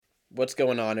What's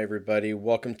going on, everybody?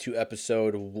 Welcome to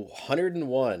episode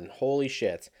 101. Holy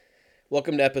shit.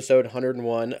 Welcome to episode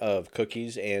 101 of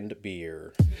Cookies and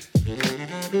Beer.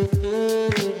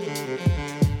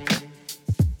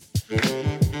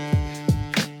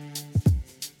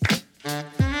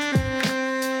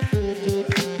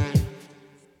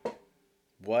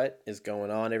 What is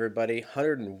going on, everybody?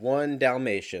 101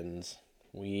 Dalmatians.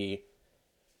 We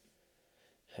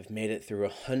have made it through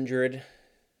 100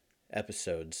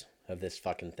 episodes of this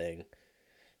fucking thing.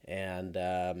 And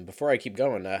before I keep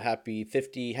going, happy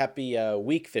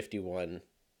week 51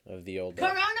 of the old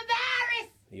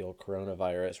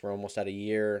coronavirus. We're almost at a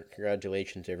year.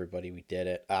 Congratulations, everybody. We did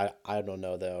it. I don't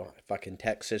know, though. Fucking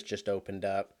Texas just opened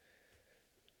up.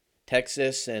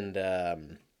 Texas and I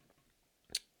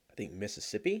think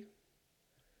Mississippi.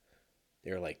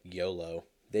 They're like YOLO.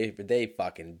 They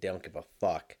fucking don't give a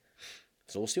fuck.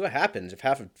 So we'll see what happens if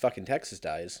half of fucking Texas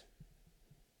dies.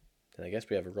 Then I guess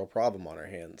we have a real problem on our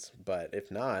hands. But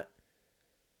if not,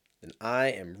 then I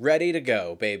am ready to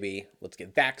go, baby. Let's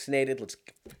get vaccinated. Let's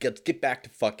get back to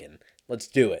fucking. Let's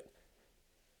do it.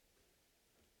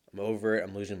 I'm over it.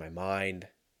 I'm losing my mind.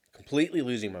 Completely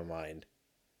losing my mind.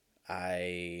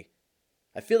 I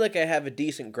feel like I have a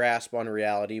decent grasp on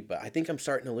reality, but I think I'm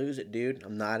starting to lose it, dude.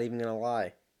 I'm not even going to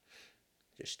lie.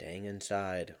 Just staying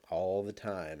inside all the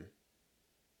time.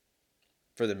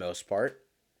 For the most part.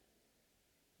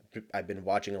 I've been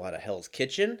watching a lot of Hell's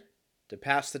Kitchen to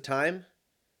pass the time.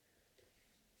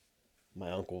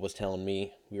 My uncle was telling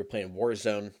me we were playing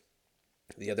Warzone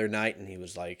the other night, and he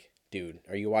was like, dude,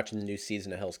 are you watching the new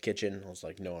season of Hell's Kitchen? I was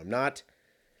like, no, I'm not.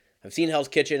 I've seen Hell's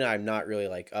Kitchen. I'm not really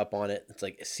like up on it. It's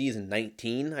like season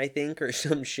 19, I think, or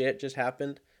some shit just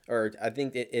happened. Or I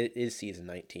think it is season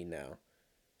 19 now.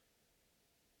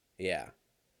 Yeah.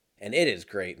 And it is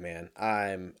great, man.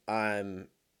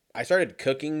 I started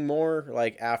cooking more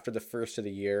like after the first of the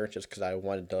year just because I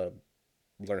wanted to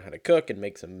learn how to cook and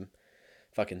make some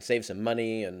fucking save some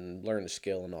money and learn a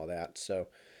skill and all that. So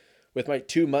with my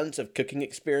 2 months of cooking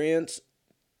experience,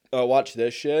 I watched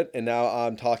this shit and now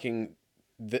I'm talking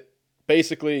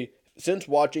basically since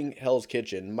watching Hell's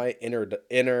Kitchen, my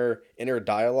inner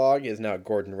dialogue is now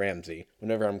Gordon Ramsay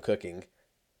whenever I'm cooking.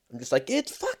 I'm just like,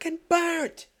 it's fucking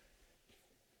burnt.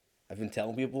 I've been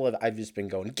telling people, I've just been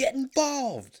going, get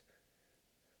involved.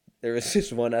 There was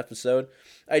this one episode.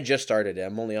 I just started it.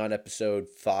 I'm only on episode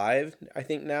 5, I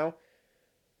think now.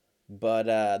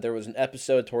 But there was an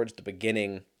episode towards the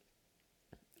beginning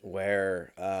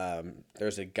where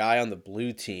there's a guy on the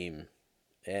blue team,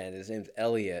 and his name's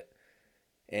Elliot,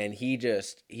 and he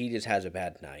just has a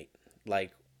bad night.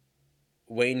 Like,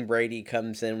 Wayne Brady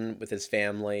comes in with his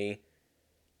family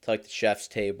to like the chef's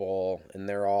table, and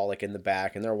they're all like in the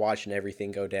back and they're watching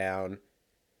everything go down,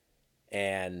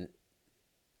 and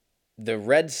the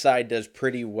red side does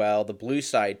pretty well. The blue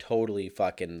side totally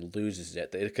fucking loses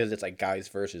it because it's like guys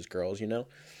versus girls, you know,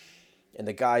 and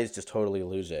the guys just totally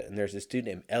lose it. And there's this dude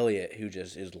named Elliot who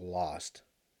just is lost.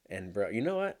 And bro, you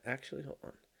know what, actually, hold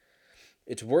on,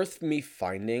 it's worth me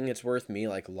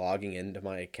like logging into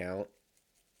my account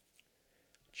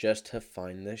just to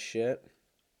find this shit.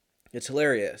 It's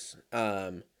hilarious.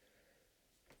 FoxNow.com.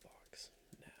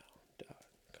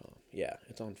 Yeah,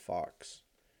 it's on Fox.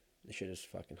 This shit is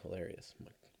fucking hilarious.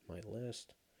 My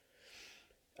list.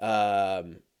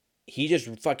 He just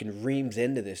fucking reams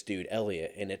into this dude,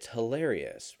 Elliot, and it's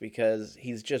hilarious because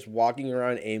he's just walking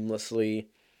around aimlessly.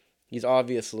 He's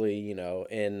obviously, you know,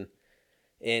 in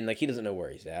like he doesn't know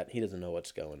where he's at. He doesn't know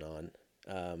what's going on.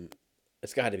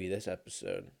 It's got to be this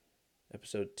episode.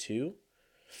 Episode 2?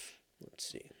 Let's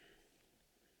see.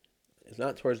 It's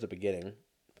not towards the beginning,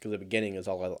 because the beginning is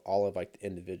all of like the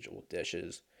individual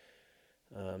dishes.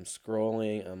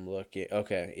 Scrolling, I'm looking.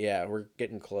 Okay, yeah, we're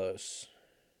getting close.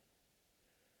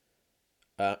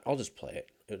 I'll just play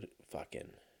it. Fucking.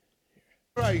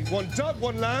 Right, one duck,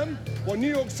 one lamb, one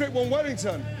New York strip, one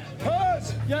Wellington. Heard?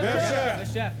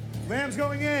 Yes, chef. Lamb's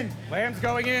going in. Lamb's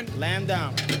going in. Lamb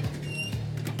down.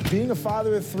 Being a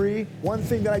father of 3, one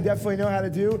thing that I definitely know how to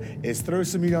do is throw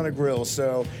some meat on a grill.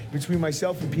 So between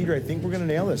myself and Peter, I think we're gonna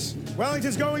nail this.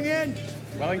 Wellington's going in.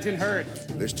 Wellington heard.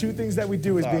 There's 2 things that we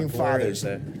do as being where fathers. is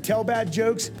it? We tell bad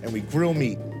jokes and we grill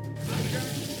meat.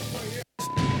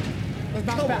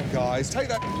 Come on, guys, take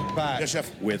that back. Yes, chef.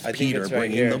 With I think Peter it's right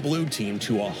bringing here. the blue team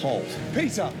to a halt.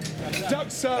 Peter, duck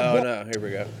served. Oh no, here we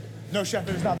go. No, chef,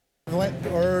 there's not. The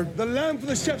lamb for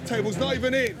the chef's table's not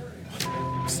even in.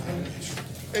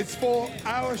 It's for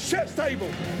our chef's table.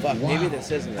 Fuck, maybe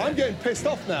this isn't I'm it. getting pissed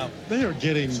off now. They are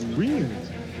getting reamed.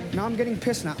 Now I'm getting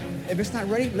pissed now. If it's not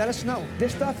ready, let us know.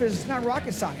 This stuff is not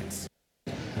rocket science.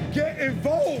 Get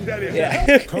involved, Elliot.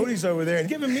 Yeah. Cody's over there and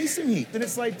giving me some heat. And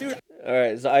it's like, dude, All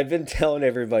right, so I've been telling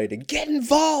everybody to get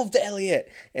involved,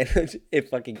 Elliot, and it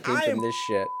fucking came I from am this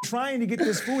shit. trying to get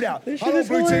this food out. This How shit long, is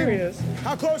blue team? hilarious.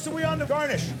 How close are we on the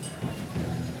garnish?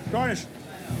 Garnish.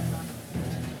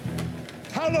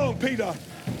 How long, Peter?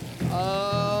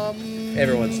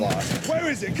 Everyone's lost. Where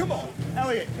is it? Come on.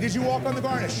 Elliot, did you walk on the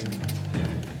garnish?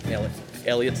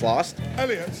 Elliot's lost.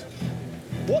 Elliot,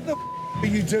 what the are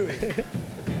you doing?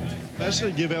 I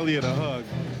should give Elliot a hug.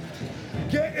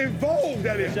 Get involved,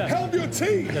 Elliot. Chef. Help your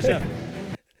team. Chef.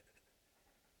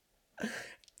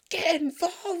 Get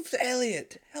involved,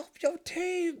 Elliot. Help your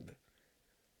team.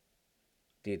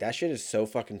 Dude, that shit is so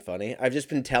fucking funny. I've just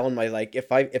been telling my like if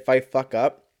I fuck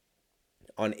up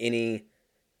on any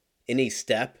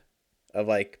step of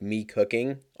like me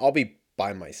cooking, I'll be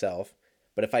by myself.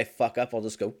 But if I fuck up, I'll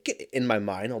just go get in my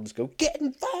mind. I'll just go get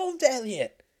involved,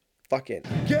 Elliot. Fucking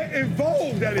Get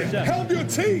involved, Elliot. Chef. Help your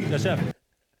team. Yes, chef.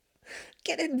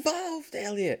 get involved,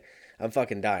 Elliot. I'm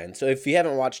fucking dying. So if you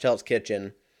haven't watched Hell's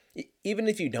Kitchen, even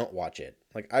if you don't watch it,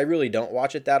 like I really don't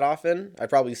watch it that often. I've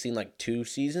probably seen like 2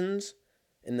 seasons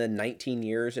in the 19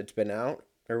 years it's been out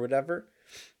or whatever.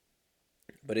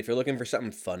 But if you're looking for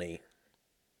something funny,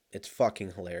 it's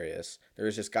fucking hilarious.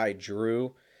 There's this guy,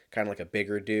 Drew, kind of like a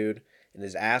bigger dude, and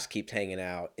his ass keeps hanging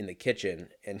out in the kitchen.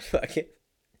 And fucking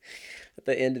at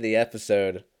the end of the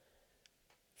episode,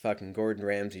 fucking Gordon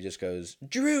Ramsay just goes,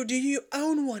 Drew, do you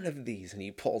own one of these? And he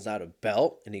pulls out a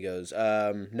belt and he goes,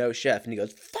 no, chef. And he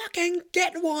goes, fucking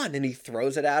get one. And he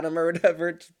throws it at him or whatever.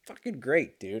 It's fucking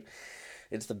great, dude.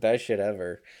 It's the best shit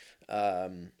ever.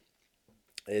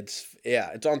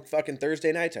 It's on fucking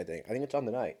Thursday nights, I think. I think it's on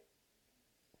the night.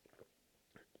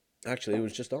 Actually, it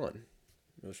was just on.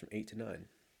 It was from 8 to 9.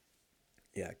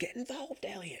 Yeah, get involved,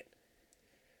 Elliot.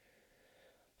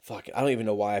 Fuck, I don't even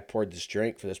know why I poured this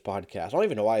drink for this podcast. I don't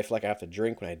even know why I feel like I have to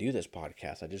drink when I do this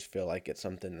podcast. I just feel like it's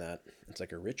something that, it's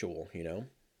like a ritual, you know?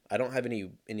 I don't have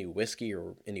any whiskey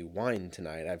or any wine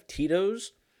tonight. I have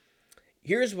Tito's.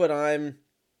 Here's what I'm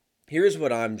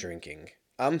drinking.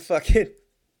 I'm fucking,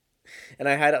 and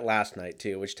I had it last night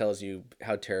too, which tells you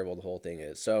how terrible the whole thing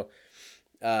is. So,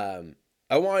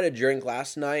 I wanted to drink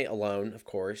last night alone, of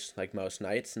course, like most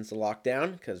nights since the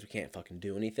lockdown, because we can't fucking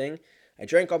do anything. I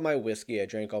drank all my whiskey, I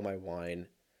drank all my wine.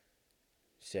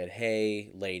 Said,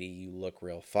 hey, lady, you look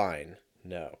real fine.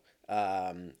 No.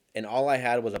 And all I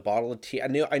had was a bottle of tea. I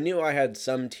knew I had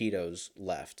some Tito's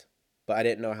left, but I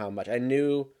didn't know how much. I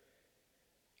knew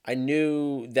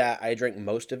that I drank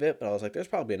most of it, but I was like, there's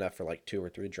probably enough for like 2 or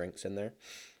 3 drinks in there.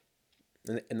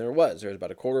 And there was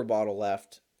about a quarter bottle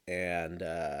left. And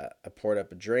I poured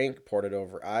up a drink, poured it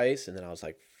over ice, and then I was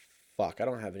like, fuck, I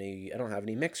don't have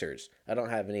any mixers. I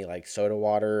don't have any like soda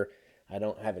water. I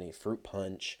don't have any fruit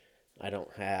punch. I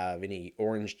don't have any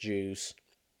orange juice.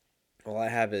 All I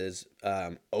have is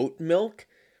oat milk,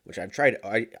 which I've tried.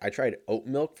 I tried oat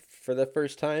milk for the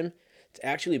first time. It's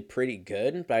actually pretty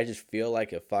good, but I just feel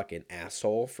like a fucking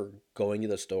asshole for going to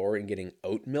the store and getting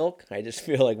oat milk. I just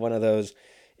feel like one of those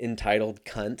entitled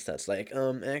cunts that's like,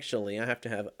 actually, I have to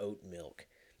have oat milk.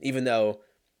 Even though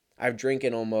I've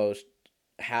drinking almost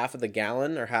half of the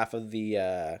gallon or half of the,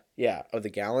 of the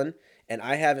gallon, and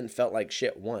I haven't felt like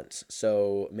shit once.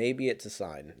 So maybe it's a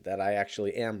sign that I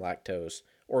actually am lactose,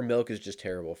 or milk is just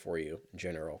terrible for you in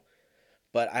general.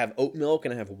 But I have oat milk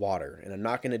and I have water, and I'm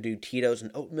not going to do Tito's and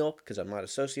oat milk because I'm not a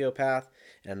sociopath,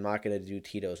 and I'm not going to do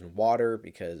Tito's and water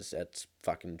because that's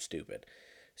fucking stupid.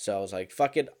 So I was like,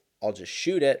 fuck it, I'll just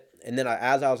shoot it. And then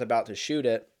as I was about to shoot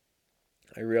it,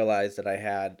 I realized that I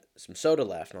had some soda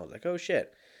left, and I was like, oh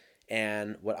shit.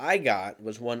 And what I got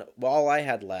was all I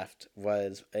had left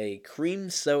was a cream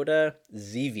soda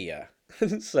Zevia.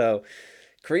 So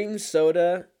cream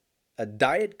soda, a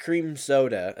diet cream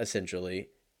soda, essentially,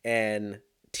 and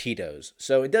Tito's.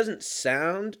 So it doesn't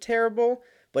sound terrible,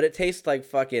 but it tastes like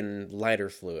fucking lighter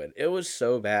fluid. It was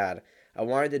so bad. I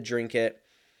wanted to drink it.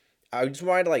 I just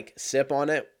wanted to like sip on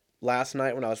it last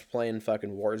night when I was playing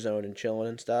fucking Warzone and chilling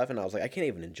and stuff, and I was like, I can't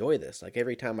even enjoy this. Like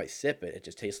every time I sip it, it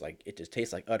just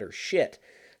tastes like utter shit.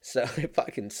 So I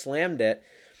fucking slammed it,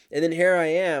 and then here I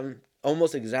am,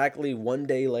 almost exactly 1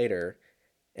 day later,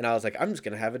 and I was like, I'm just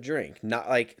gonna have a drink. Not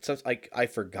like I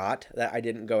forgot that I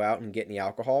didn't go out and get any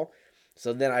alcohol.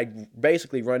 So then I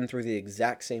basically run through the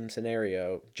exact same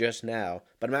scenario just now,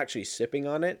 but I'm actually sipping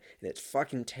on it, and it's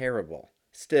fucking terrible.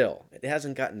 Still, it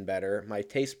hasn't gotten better. My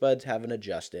taste buds haven't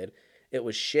adjusted. It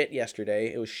was shit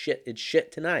yesterday. It's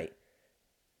shit tonight.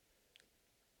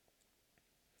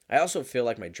 I also feel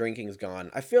like my drinking's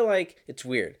gone. I feel like it's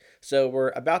weird. So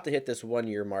we're about to hit this 1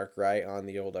 year mark, right, on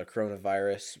the old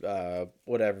coronavirus,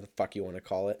 whatever the fuck you want to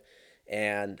call it.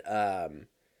 And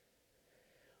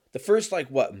the first like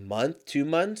what month, 2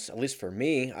 months, at least for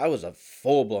me, I was a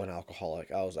full blown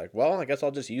alcoholic. I was like, well, I guess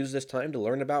I'll just use this time to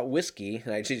learn about whiskey,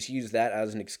 and I just used that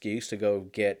as an excuse to go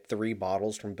get 3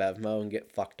 bottles from Bevmo and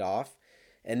get fucked off.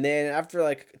 And then after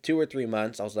like 2 or 3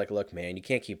 months, I was like, look, man, you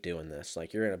can't keep doing this.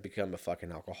 Like, you're gonna become a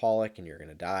fucking alcoholic, and you're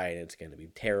gonna die, and it's gonna be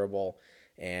terrible.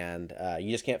 And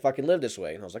you just can't fucking live this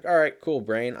way. And I was like, all right, cool,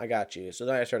 brain, I got you. So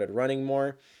then I started running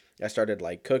more. I started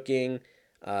like cooking.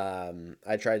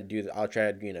 I tried to do. I'll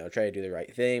try to try to do the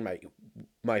right thing.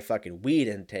 My fucking weed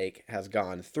intake has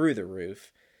gone through the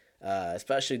roof,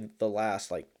 especially the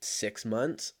last like 6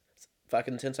 months.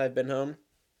 Fucking since I've been home,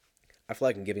 I feel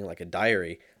like I'm giving like a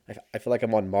diary. I feel like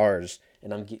I'm on Mars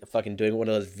and I'm fucking doing one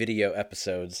of those video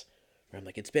episodes where I'm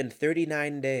like, it's been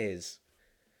 39 days.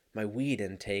 My weed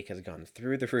intake has gone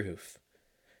through the roof.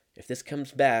 If this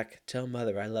comes back, tell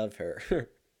mother I love her,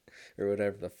 or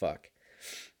whatever the fuck.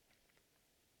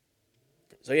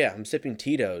 So yeah, I'm sipping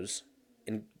Tito's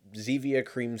and Zevia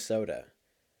cream soda.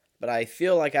 But I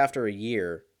feel like after a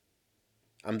year,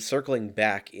 I'm circling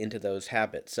back into those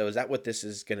habits. So is that what this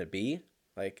is going to be?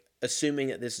 Like, assuming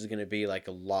that this is going to be like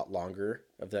a lot longer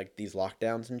of like these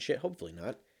lockdowns and shit. Hopefully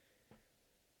not.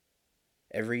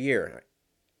 Every year.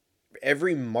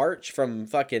 Every March, from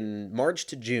fucking March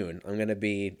to June, I'm going to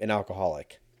be an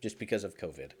alcoholic. Just because of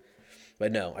COVID.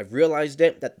 But no, I've realized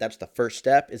it. That's the first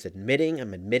step, is admitting.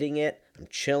 I'm admitting it. I'm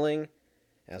chilling.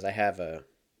 As I have a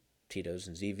Tito's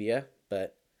and Zevia.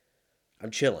 But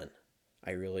I'm chilling.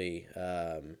 I really,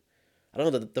 I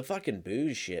don't know, the fucking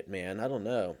booze shit, man. I don't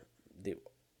know. The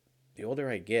older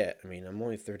I get, I mean, I'm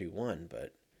only 31,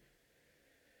 but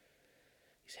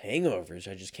these hangovers,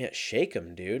 I just can't shake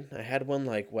them, dude. I had one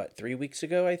like, 3 weeks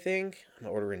ago, I think? I'm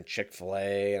ordering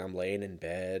Chick-fil-A, and I'm laying in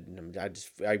bed, and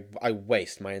I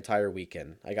waste my entire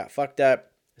weekend. I got fucked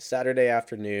up Saturday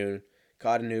afternoon,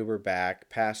 caught an Uber back,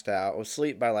 passed out, was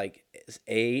asleep by like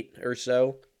 8 or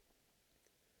so.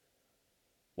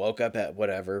 Woke up at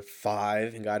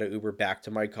 5, and got an Uber back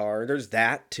to my car. There's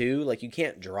that too. Like, you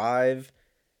can't drive,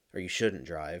 or you shouldn't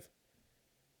drive.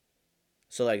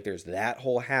 So like, there's that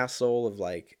whole hassle of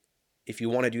like, if you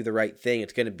want to do the right thing,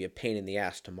 it's going to be a pain in the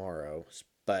ass tomorrow,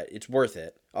 but it's worth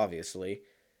it, obviously.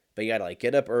 But you got to like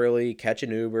get up early, catch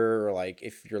an Uber, or like,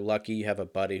 if you're lucky, you have a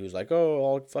buddy who's like, oh,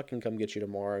 I'll fucking come get you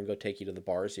tomorrow and go take you to the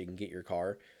bar so you can get your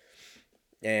car.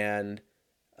 And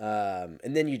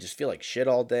then you just feel like shit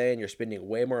all day, and you're spending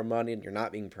way more money, and you're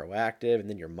not being proactive. And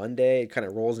then your Monday, it kind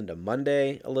of rolls into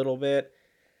Monday a little bit.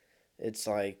 It's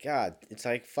like, God, it's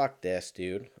like, fuck this,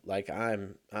 dude. Like,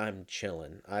 I'm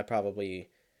chilling. I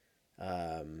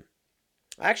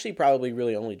actually probably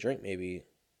really only drink maybe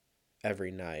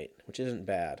every night, which isn't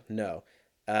bad. No.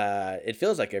 It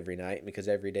feels like every night, because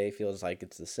every day feels like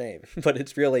it's the same, but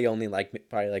it's really only like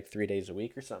probably like 3 days a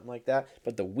week or something like that.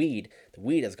 But the weed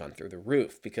has gone through the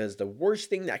roof, because the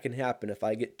worst thing that can happen if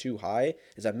I get too high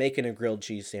is I'm making a grilled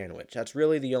cheese sandwich. That's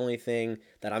really the only thing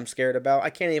that I'm scared about.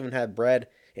 I can't even have bread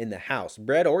in the house,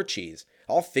 bread or cheese.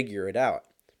 I'll figure it out.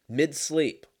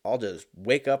 Mid-sleep, I'll just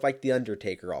wake up like the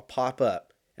Undertaker. I'll pop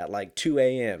up at like 2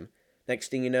 a.m. Next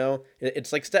thing you know,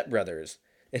 it's like Step Brothers.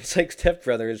 It's like Step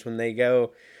Brothers when they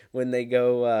go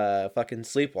fucking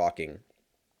sleepwalking,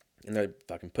 and they're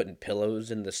fucking putting pillows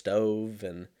in the stove,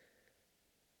 and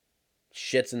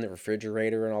shit's in the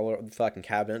refrigerator, and all the fucking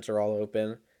cabinets are all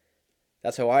open.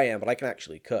 That's how I am, but I can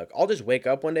actually cook. I'll just wake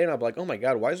up one day and I'll be like, oh my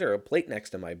God, why is there a plate next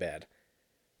to my bed?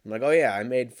 I'm like, oh yeah, I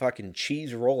made fucking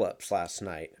cheese roll-ups last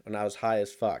night when I was high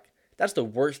as fuck. That's the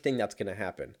worst thing that's going to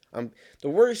happen. The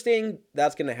worst thing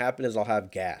that's going to happen is I'll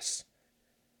have gas.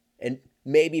 And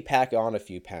maybe pack on a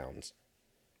few pounds.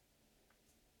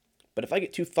 But if I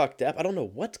get too fucked up, I don't know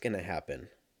what's going to happen.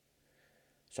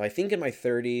 So I think in my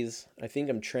 30s, I think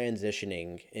I'm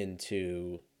transitioning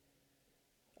into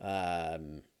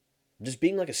just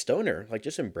being like a stoner, like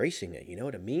just embracing it, you know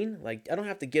what I mean? Like, I don't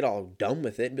have to get all dumb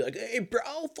with it and be like, hey bro,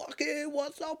 fucking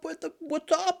what's up, bro?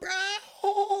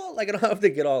 Like, I don't have to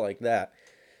get all like that.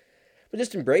 But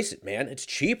just embrace it, man. It's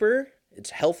cheaper, it's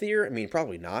healthier. I mean,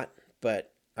 probably not,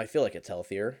 but I feel like it's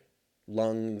healthier.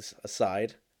 Lungs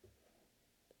aside.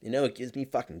 You know, it gives me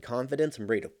fucking confidence. I'm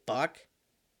ready to fuck.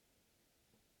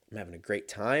 I'm having a great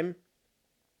time.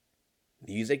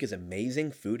 Music is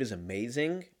amazing. Food is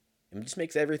amazing. It just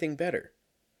makes everything better.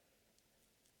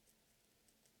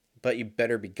 But you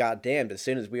better be goddamned. As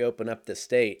soon as we open up the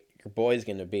state, your boy's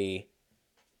going to be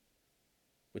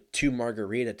with 2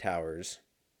 margarita towers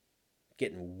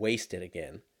getting wasted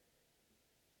again.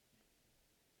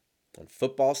 On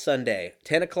football Sunday,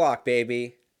 10 o'clock,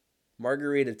 baby.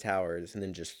 Margarita towers, and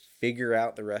then just figure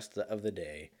out the rest of the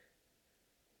day.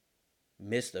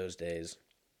 Miss those days.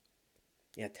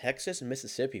 Yeah, Texas and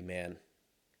Mississippi, man.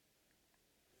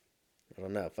 I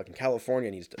don't know. Fucking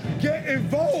California needs to... Get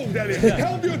involved, Elliot.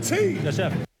 Help your team. Yes,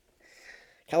 chef.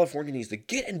 California needs to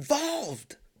get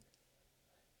involved.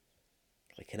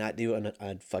 I cannot do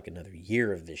fucking another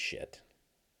year of this shit.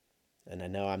 And I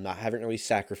know I haven't really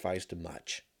sacrificed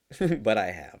much. But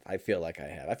I have. I feel like I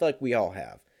have. I feel like we all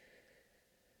have.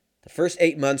 The first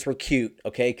 8 months were cute,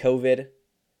 okay, COVID?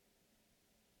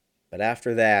 But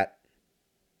after that,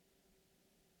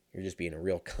 you're just being a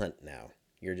real cunt now.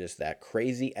 You're just that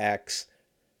crazy ex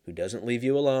who doesn't leave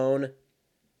you alone.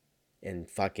 And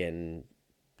fucking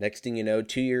next thing you know,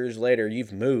 2 years later,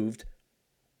 you've moved.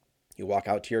 You walk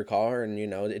out to your car and, you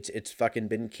know, it's fucking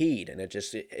been keyed. And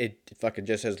it fucking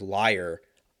just says liar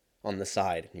on the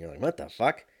side. And you're like, what the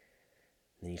fuck?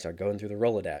 And then you start going through the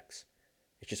Rolodex.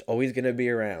 It's just always going to be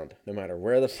around, no matter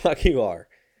where the fuck you are.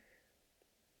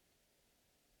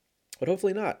 But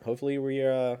hopefully not. Hopefully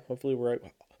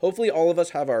all of us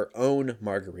have our own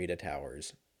margarita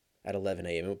towers at 11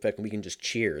 a.m. In fact, we can just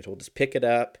cheers. We'll just pick it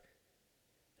up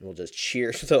and we'll just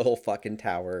cheers the whole fucking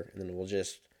tower. And then we'll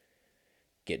just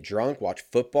get drunk, watch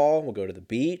football. We'll go to the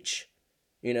beach.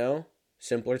 You know,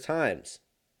 simpler times.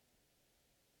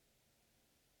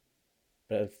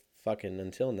 But fucking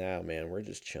until now, man, we're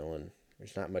just chilling.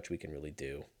 There's not much we can really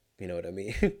do. You know what I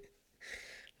mean?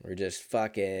 We're just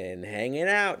fucking hanging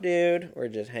out, dude. We're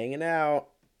just hanging out.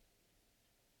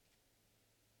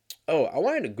 Oh, I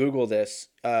wanted to Google this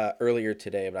earlier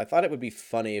today, but I thought it would be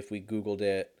funny if we Googled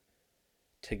it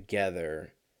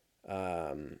together.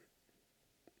 Open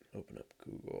up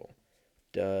Google.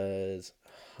 Does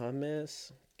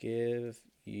hummus give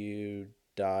you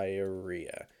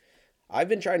diarrhea? I've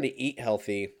been trying to eat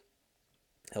healthier.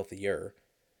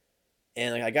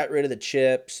 And like, I got rid of the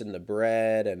chips and the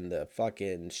bread and the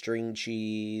fucking string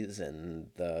cheese and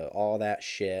all that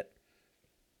shit.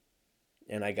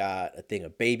 And I got a thing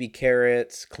of baby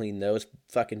carrots, cleaned those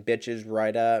fucking bitches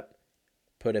right up,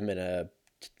 put them in a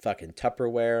fucking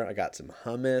Tupperware. I got some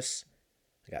hummus.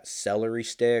 I got celery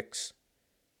sticks.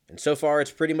 And so far,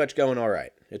 it's pretty much going all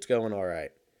right. It's going all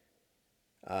right.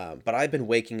 But I've been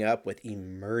waking up with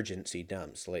emergency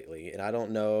dumps lately. And I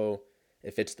don't know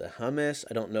if it's the hummus.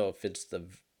 I don't know if it's the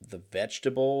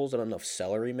vegetables. I don't know if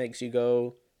celery makes you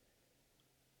go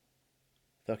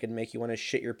fucking make you want to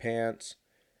shit your pants.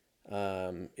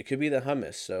 It could be the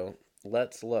hummus. So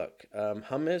let's look.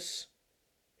 Hummus.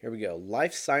 Here we go.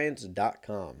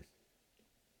 Lifescience.com.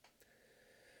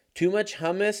 Too much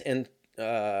hummus and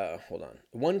hold on.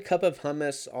 1 cup of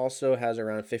hummus also has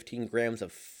around 15 grams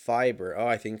of fiber. Oh,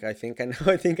 I think I know.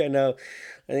 I think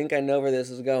I know where this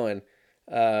is going.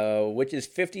 Which is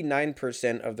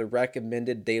 59% of the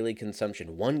recommended daily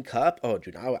consumption. 1 cup? Oh,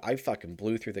 dude, I fucking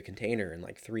blew through the container in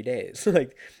like 3 days.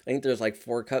 Like, I think there's like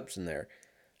 4 cups in there.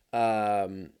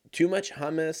 Too much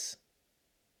hummus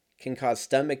can cause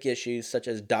stomach issues such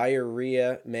as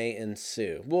diarrhea may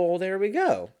ensue. Well, there we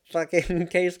go. Fucking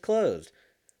case closed.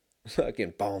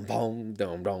 Fucking boom, boom,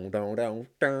 dum, dum, dum, dum,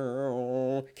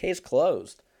 dum. Case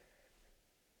closed.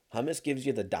 Hummus gives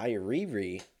you the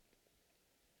diarrhea.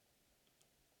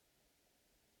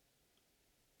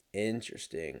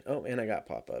 Interesting. Oh, and I got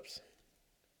pop-ups.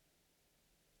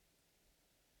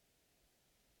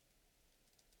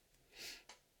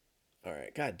 All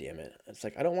right, god damn it. It's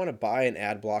like I don't want to buy an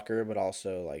ad blocker, but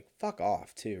also like fuck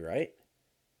off too, right?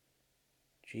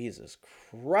 Jesus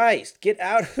Christ, get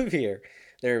out of here.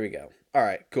 There we go. All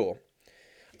right, cool.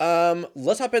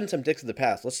 Let's hop in some dicks of the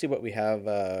past. Let's see what we have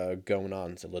going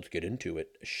on. So let's get into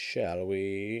it, shall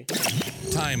we?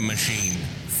 Time machine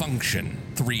function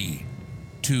 3,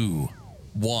 2,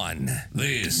 1.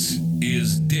 This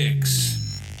is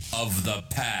Dicks of the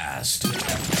Past.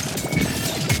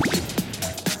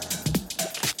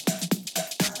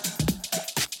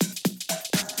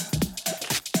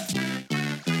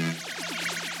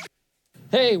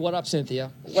 Hey, what up,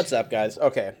 Cynthia? What's up, guys?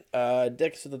 Okay,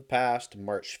 Dicks of the Past,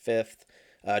 March 5th,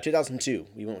 2002.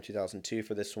 We went with 2002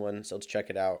 for this one, so let's check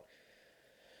it out.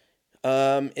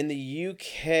 In the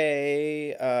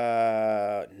UK,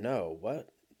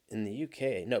 in the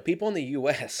UK? No, people in the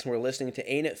US were listening to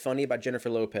Ain't It Funny by Jennifer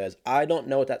Lopez. I don't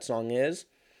know what that song is.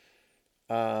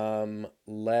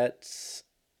 Let's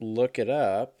look it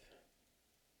up.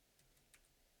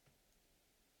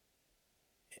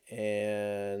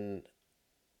 And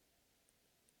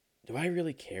do I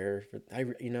really care?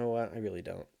 You know what? I really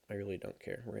don't. I really don't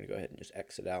care. We're going to go ahead and just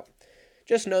exit out.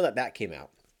 Just know that came out.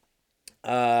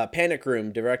 Panic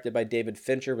Room, directed by David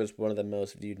Fincher, was one of the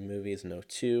most viewed movies in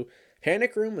 2002.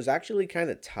 Panic Room was actually kind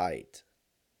of tight.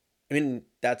 I mean,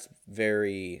 that's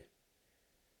very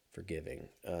forgiving.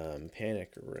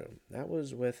 Panic Room. That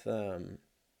was with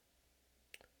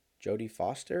Jodie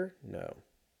Foster? No.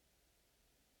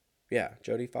 Yeah,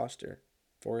 Jodie Foster.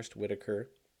 Forrest Whitaker.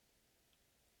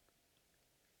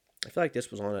 I feel like this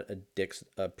was on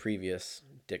a previous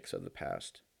Dicks of the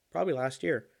Past. Probably last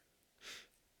year.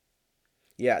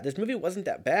 Yeah, this movie wasn't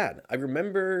that bad. I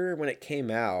remember when it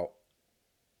came out,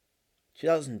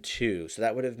 2002. So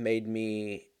that would have made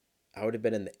me, I would have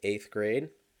been in the 8th grade.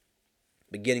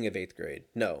 Beginning of 8th grade.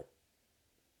 No.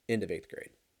 End of 8th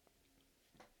grade.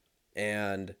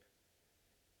 And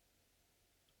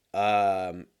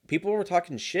people were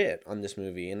talking shit on this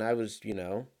movie. And I was,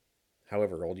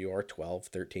 however old you are, 12,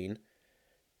 13.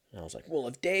 And I was like, well,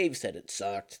 if Dave said it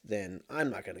sucked, then I'm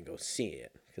not going to go see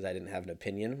it. Because I didn't have an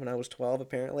opinion when I was 12,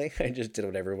 apparently. I just did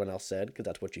what everyone else said, because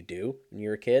that's what you do when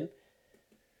you're a kid.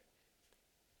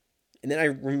 And then I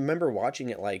remember watching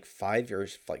it like 5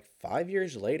 years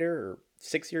later, or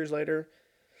 6 years later.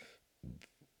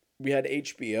 We had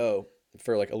HBO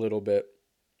for like a little bit.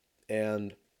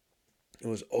 And it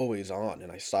was always on,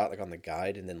 and I saw it like on the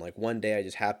guide, and then like one day I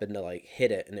just happened to like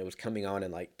hit it, and it was coming on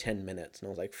in like 10 minutes, and I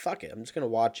was like, fuck it, I'm just gonna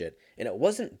watch it. And it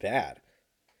wasn't bad.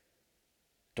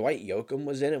 Dwight Yoakam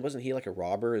was in it. Wasn't he like a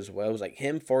robber as well? It was like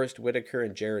him, Forrest Whitaker,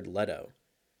 and Jared Leto.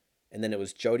 And then it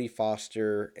was Jodie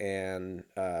Foster and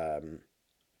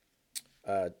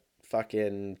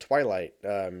fucking Twilight,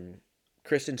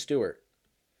 Kristen Stewart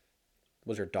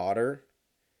was her daughter.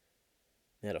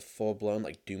 They had a full-blown,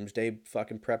 like, doomsday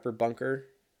fucking prepper bunker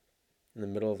in the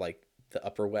middle of, like, the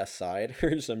Upper West Side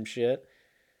or some shit.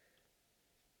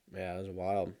 Yeah, it was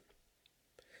wild.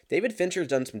 David Fincher's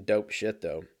done some dope shit,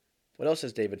 though. What else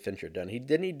has David Fincher done?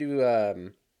 Didn't he do,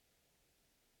 Sorry,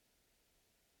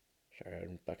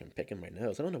 I'm fucking picking my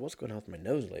nose. I don't know what's going on with my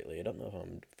nose lately. I don't know if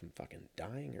I'm fucking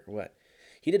dying or what.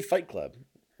 He did Fight Club,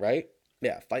 right?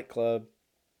 Yeah, Fight Club.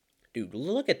 Dude,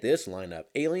 look at this lineup.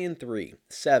 Alien 3,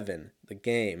 Seven, The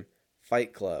Game,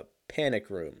 Fight Club, Panic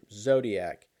Room,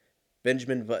 Zodiac,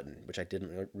 Benjamin Button, which I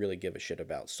didn't really give a shit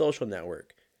about, Social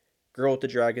Network, Girl with the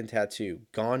Dragon Tattoo,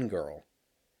 Gone Girl.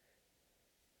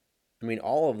 I mean,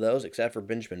 all of those, except for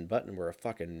Benjamin Button, were a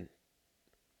fucking...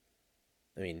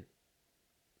 I mean,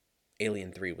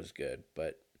 Alien 3 was good,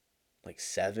 but like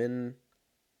Seven,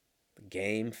 The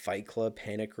Game, Fight Club,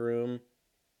 Panic Room,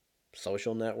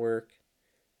 Social Network...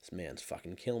 This man's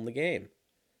fucking killing the game.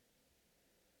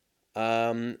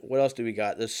 What else do we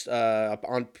got? This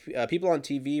on people on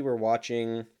TV were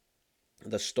watching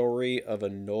The Story of a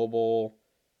Noble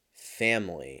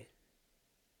Family.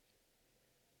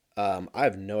 I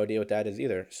have no idea what that is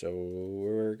either, so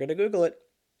we're gonna Google it.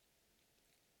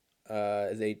 No,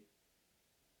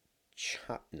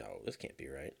 this can't be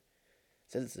right. It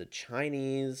says it's a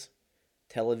Chinese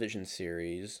television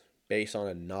series based on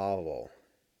a novel.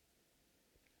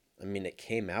 I mean, it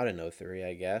came out in 03,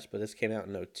 I guess, but this came out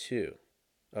in 02.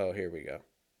 Oh, here we go.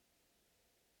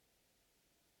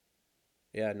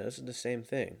 Yeah, no, this is the same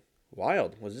thing.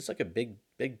 Wild. Was this like a big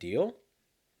deal?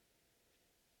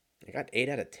 I got 8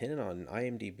 out of 10 on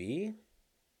IMDb.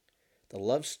 The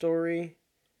love story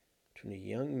between a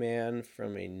young man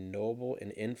from a noble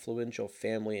and influential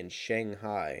family in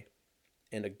Shanghai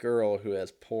and a girl who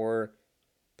has poor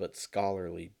but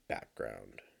scholarly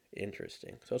background.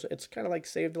 Interesting. So it's kind of like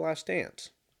Save the Last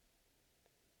Dance.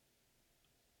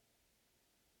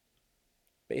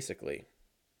 Basically.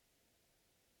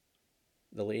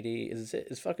 The lady, is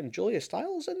fucking Julia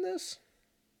Stiles in this?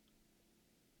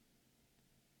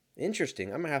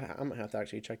 Interesting. I'm gonna have to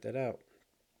actually check that out.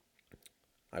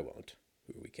 I won't.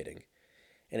 Who are we kidding?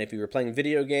 And if you were playing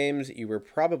video games, you were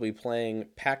probably playing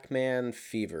Pac-Man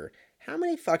Fever. How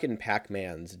many fucking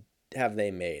Pac-Mans have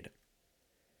they made?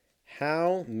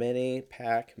 How many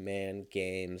Pac-Man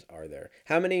games are there?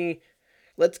 How many?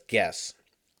 Let's guess.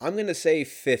 I'm going to say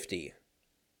 50.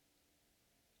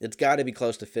 It's got to be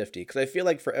close to 50. Because I feel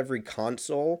like for every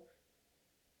console,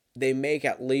 they make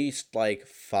at least like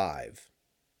 5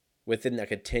 within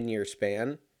like a 10-year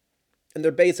span. And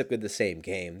they're basically the same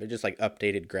game. They're just like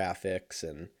updated graphics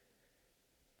and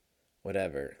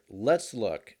whatever. Let's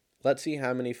look. Let's see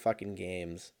how many fucking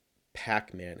games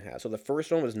Pac-Man has. So the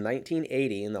first one was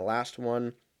 1980 and the last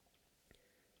one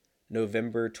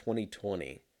November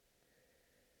 2020.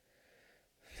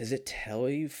 Does it tell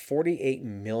you 48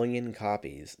 million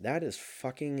copies? That is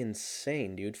fucking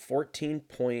insane, dude.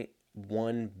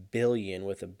 14.1 billion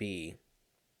with a B.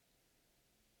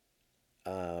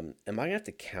 Am I gonna have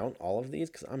to count all of these?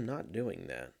 Because I'm not doing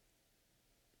that.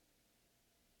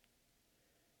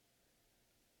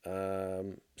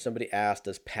 Somebody asked,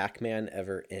 does Pac-Man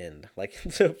ever end? Like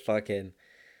it's a fucking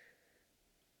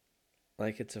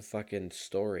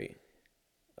story.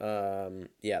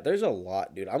 Yeah, there's a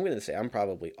lot, dude. I'm gonna say I'm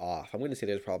probably off. I'm gonna say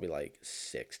there's probably like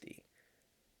 60,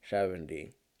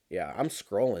 70. Yeah, I'm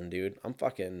scrolling, dude. I'm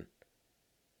fucking.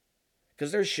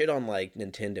 Because there's shit on like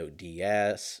Nintendo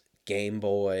DS, Game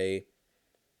Boy,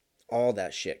 all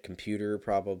that shit. Computer,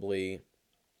 probably.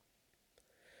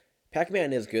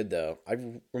 Pac-Man is good, though.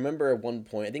 I remember at one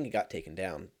point, I think it got taken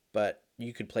down, but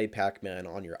you could play Pac-Man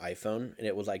on your iPhone, and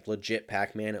it was like legit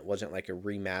Pac-Man. It wasn't like a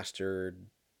remastered,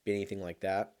 anything like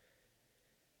that.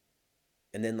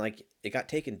 And then like it got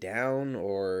taken down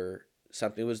or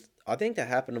something. It was, I think that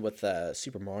happened with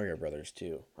Super Mario Brothers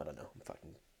too. I don't know. I'm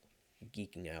fucking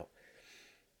geeking out.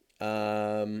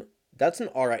 That's an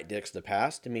alright Dicks of the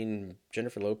Past. I mean,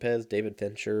 Jennifer Lopez, David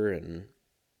Fincher, and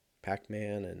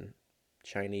Pac-Man, and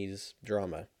Chinese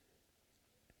drama.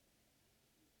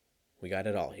 We got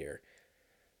it all here.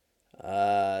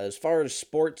 As far as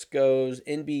sports goes,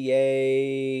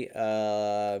 NBA,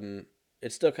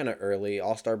 it's still kind of early.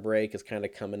 All-Star break is kind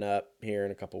of coming up here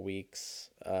in a couple weeks,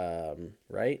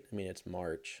 right? I mean, it's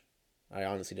March. I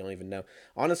honestly don't even know.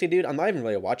 Honestly, dude, I'm not even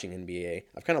really watching NBA.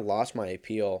 I've kind of lost my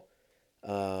appeal.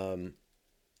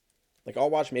 Like, I'll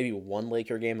watch maybe one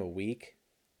Laker game a week.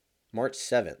 March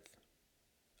 7th.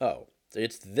 Oh,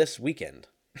 it's this weekend.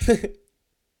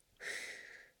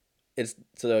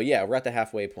 So yeah, we're at the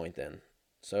halfway point then.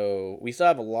 So we still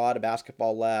have a lot of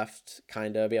basketball left,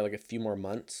 kind of. Yeah, like a few more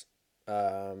months.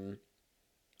 So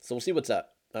we'll see what's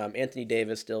up. Anthony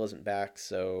Davis still isn't back,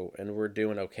 and we're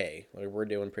doing okay. Like, we're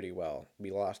doing pretty well.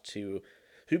 We lost to,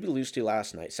 who did we lose to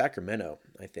last night? Sacramento,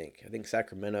 I think. I think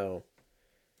Sacramento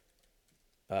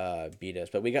beat us,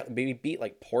 but we beat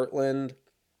like Portland.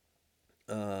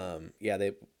 Yeah,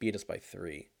 they beat us by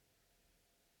 3.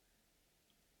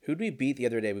 Who'd we beat the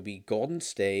other day? We beat Golden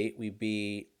State. We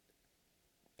beat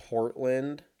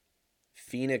Portland.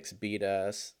 Phoenix beat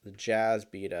us. The Jazz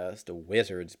beat us. The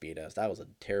Wizards beat us. That was a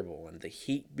terrible one. The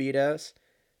Heat beat us.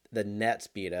 The Nets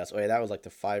beat us. Oh, yeah, that was like the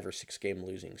 5 or 6 game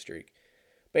losing streak.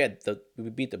 But yeah,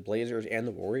 we beat the Blazers and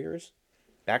the Warriors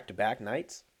back-to-back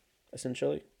nights,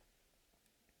 essentially.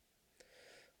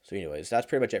 So anyways, that's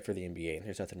pretty much it for the NBA.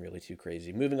 There's nothing really too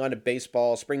crazy. Moving on to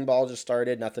baseball. Spring ball just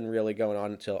started. Nothing really going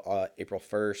on until April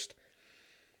 1st.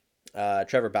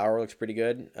 Trevor Bauer looks pretty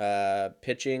good.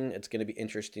 Pitching, it's going to be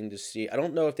interesting to see. I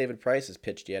don't know if David Price has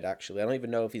pitched yet, actually. I don't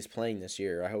even know if he's playing this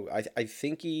year. I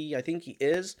think he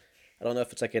is. I don't know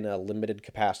if it's like in a limited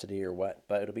capacity or what,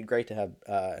 but it'll be great to have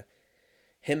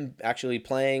him actually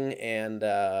playing, and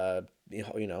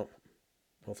you know,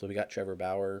 hopefully we got Trevor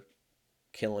Bauer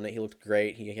killing it. He looked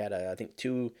great. He had I think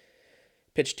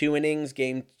pitched 2 innings,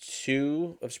 game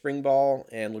 2 of spring ball,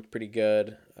 and looked pretty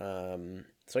good.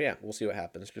 So yeah, we'll see what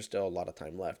happens. There's still a lot of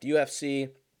time left.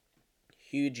 UFC,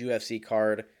 huge UFC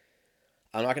card.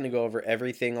 I'm not going to go over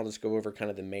everything. I'll just go over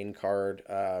kind of the main card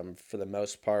for the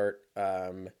most part.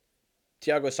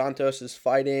 Thiago Santos is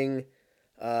fighting.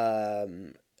 I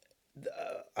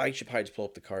should probably just pull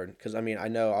up the card because, I mean, I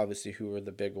know obviously who are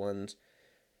the big ones.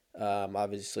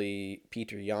 Obviously,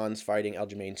 Peter Yan's fighting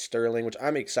Aljamain Sterling, which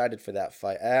I'm excited for that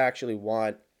fight. I actually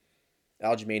want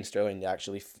Aljamain Sterling to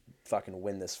actually fucking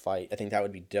win this fight. I think that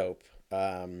would be dope.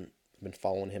 I've been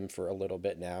following him for a little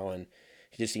bit now, and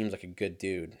he just seems like a good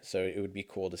dude. So it would be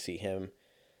cool to see him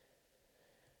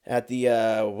at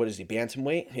the, what is he,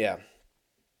 bantamweight? Yeah.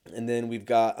 And then we've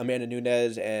got Amanda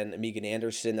Nunes and Megan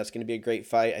Anderson. That's going to be a great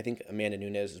fight. I think Amanda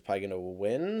Nunes is probably going to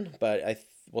win, but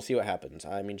we'll see what happens.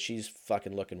 I mean, she's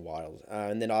fucking looking wild.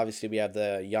 And then obviously we have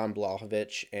the Jan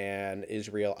Blachowicz and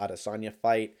Israel Adesanya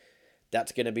fight.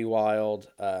 That's going to be wild.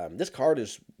 This card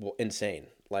is insane.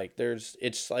 Like,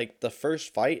 it's like the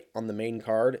first fight on the main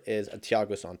card is a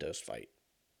Thiago Santos fight.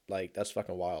 Like, that's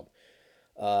fucking wild.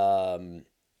 And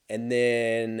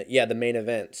then, yeah, the main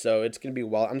event. So it's going to be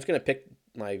wild. I'm just going to pick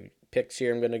my picks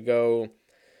here. I'm going to go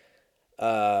with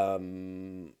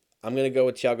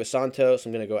Thiago Santos.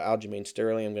 I'm going to go Aljamain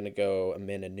Sterling. I'm going to go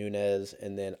Amanda Nunes.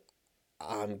 And then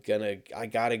I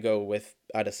got to go with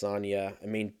Adesanya. I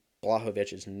mean,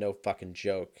 Blachowicz is no fucking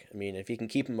joke. I mean, if he can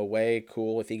keep him away,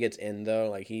 cool. If he gets in, though,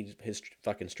 like, his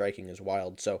fucking striking is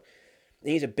wild. So,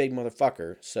 he's a big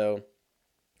motherfucker. So,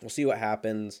 we'll see what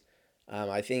happens.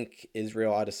 I think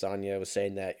Israel Adesanya was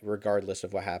saying that regardless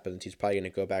of what happens, he's probably going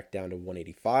to go back down to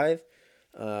 185.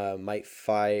 Might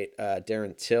fight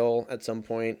Darren Till at some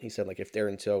point. He said, like, if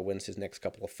Darren Till wins his next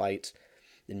couple of fights,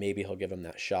 then maybe he'll give him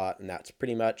that shot. And that's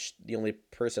pretty much the only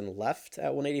person left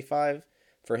at 185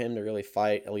 for him to really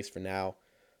fight, at least for now.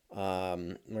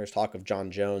 There's talk of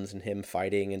John Jones and him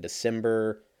fighting in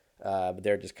December, but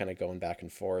they're just kind of going back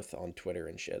and forth on Twitter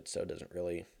and shit, so it doesn't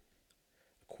really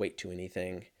equate to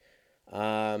anything.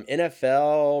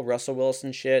 NFL, Russell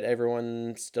Wilson shit,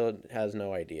 everyone still has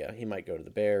no idea. He might go to the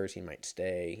Bears. He might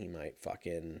stay. He might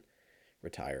fucking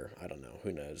retire. I don't know.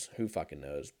 Who knows? Who fucking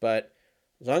knows? But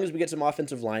as long as we get some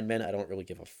offensive linemen, I don't really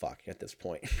give a fuck at this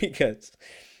point because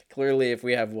clearly if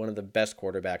we have one of the best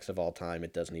quarterbacks of all time,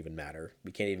 it doesn't even matter.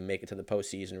 We can't even make it to the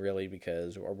postseason really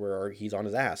because he's on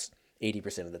his ass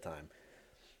 80% of the time.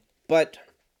 But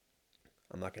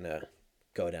I'm not going to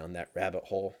go down that rabbit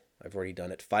hole. I've already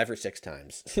done it 5 or 6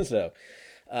 times. So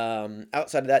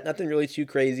outside of that, nothing really too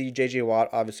crazy. J.J. Watt,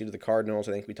 obviously, to the Cardinals.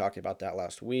 I think we talked about that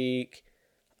last week.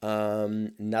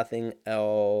 Nothing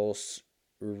else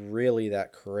really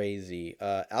that crazy.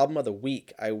 Album of the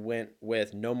week, I went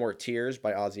with No More Tears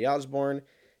by Ozzy Osbourne.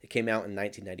 It came out in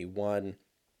 1991.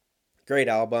 Great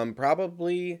album.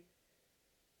 Probably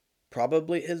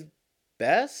his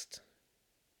best?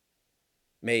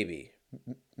 Maybe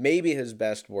his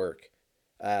best work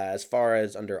as far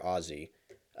as under Ozzy.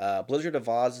 Blizzard of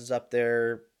Oz is up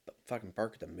there. Fucking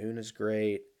Bark at the Moon is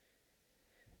great.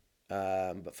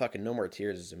 But fucking No More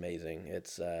Tears is amazing.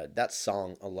 It's that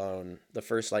song alone, the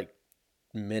first like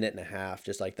minute and a half,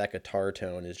 just like that guitar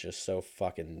tone is just so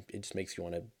fucking, it just makes you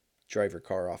want to drive your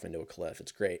car off into a cliff.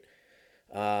 It's great.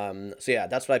 So yeah,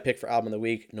 that's what I picked for album of the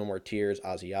week. No More Tears,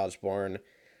 Ozzy Osbourne.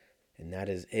 And that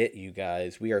is it, you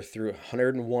guys. We are through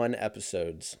 101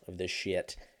 episodes of this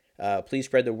shit. Please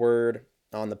spread the word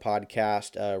on the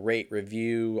podcast. Rate,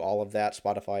 review, all of that.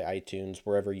 Spotify, iTunes,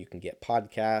 wherever you can get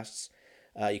podcasts.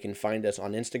 You can find us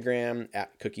on Instagram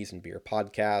at Cookies and Beer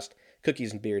Podcast,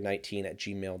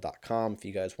 cookiesandbeer19@gmail.com if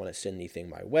you guys want to send anything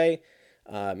my way.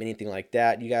 Anything like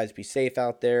that. You guys be safe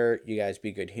out there. You guys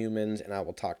be good humans. And I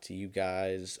will talk to you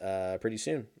guys pretty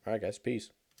soon. All right, guys. Peace.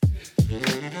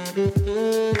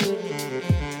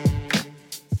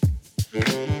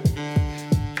 Thank you.